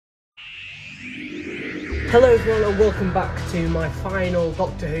Hello everyone and welcome back to my final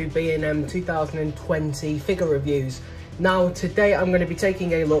Doctor Who B&M 2020 figure reviews. Now today I'm going to be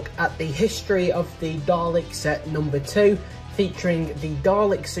taking a look at the history of the Dalek Set number 2, featuring the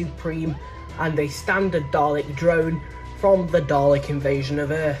Dalek Supreme and a standard Dalek drone from the Dalek invasion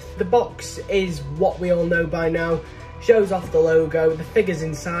of Earth. The box is what we all know by now, shows off the logo, the figures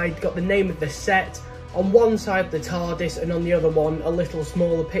inside, got the name of the set, on one side the Tardis and on the other one a little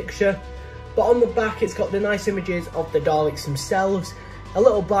smaller picture. But on the back it's got the nice images of the Daleks themselves, a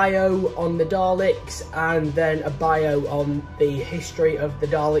little bio on the Daleks and then a bio on the history of the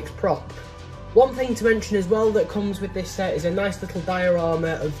Daleks prop. One thing to mention as well that comes with this set is a nice little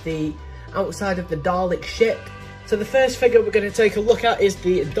diorama of the outside of the Dalek ship. So the first figure we're going to take a look at is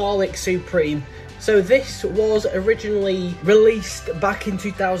the Dalek Supreme. So this was originally released back in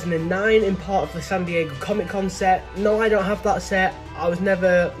 2009 in part of the San Diego Comic Con set. No, I don't have that set. I was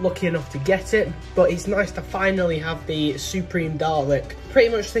never lucky enough to get it, but it's nice to finally have the Supreme Dalek. Pretty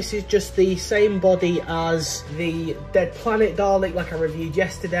much this is just the same body as the Dead Planet Dalek like I reviewed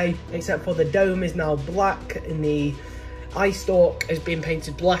yesterday, except for the dome is now black and the eye stalk has been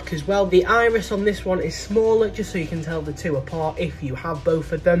painted black as well. The iris on this one is smaller, just so you can tell the two apart if you have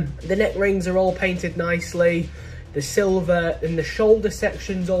both of them. The neck rings are all painted nicely. The silver and the shoulder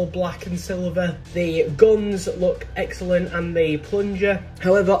section's all black and silver. The guns look excellent and the plunger.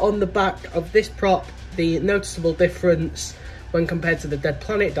 However, on the back of this prop, the noticeable difference when compared to the Dead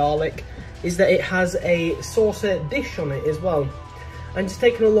Planet Dalek is that it has a saucer dish on it as well. And just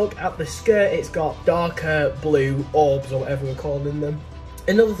taking a look at the skirt, it's got darker blue orbs or whatever we're calling them.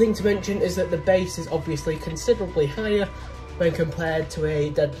 Another thing to mention is that the base is obviously considerably higher when compared to a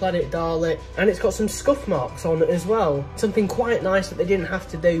Dead Planet Dalek, and it's got some scuff marks on it as well. Something quite nice that they didn't have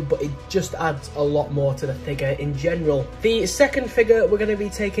to do, but it just adds a lot more to the figure in general. The second figure we're going to be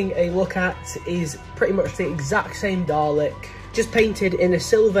taking a look at is pretty much the exact same Dalek, just painted in a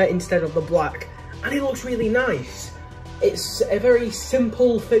silver instead of the black, and it looks really nice. It's a very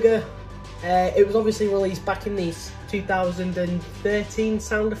simple figure. It was obviously released back in the 2013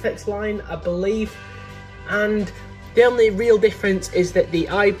 sound effects line, I believe, and the only real difference is that the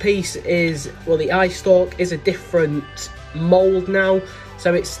eyepiece is, well, the eye stalk is a different mould now,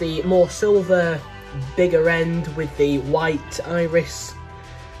 so it's the more silver, bigger end with the white iris,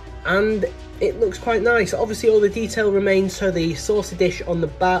 and it looks quite nice. Obviously all the detail remains, so the saucer dish on the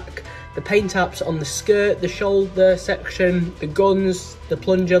back, the paint apps on the skirt, the shoulder section, the guns, the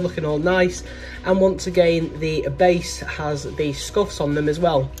plunger looking all nice, and once again the base has the scuffs on them as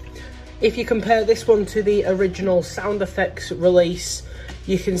well. If you compare this one to the original sound effects release,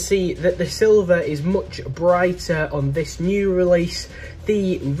 you can see that the silver is much brighter on this new release.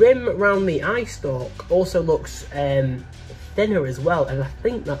 The rim around the eye stalk also looks thinner as well, and I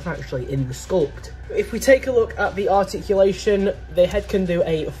think that's actually in the sculpt. If we take a look at the articulation, the head can do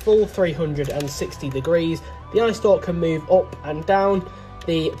a full 360 degrees, the eye stalk can move up and down,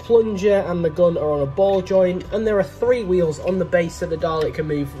 the plunger and the gun are on a ball joint, and there are 3 wheels on the base so the Dalek can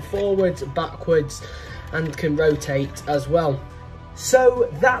move forwards, backwards, and can rotate as well. So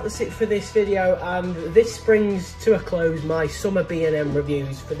that's it for this video, and this brings to a close my Summer B&M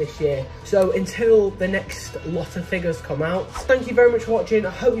reviews for this year. So until the next lot of figures come out, thank you very much for watching. I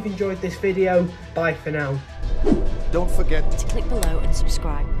hope you've enjoyed this video. Bye for now. Don't forget to click below and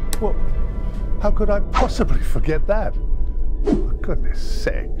subscribe. Well, how could I possibly forget that? For goodness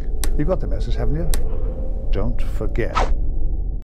sake. You got the message, haven't you? Don't forget.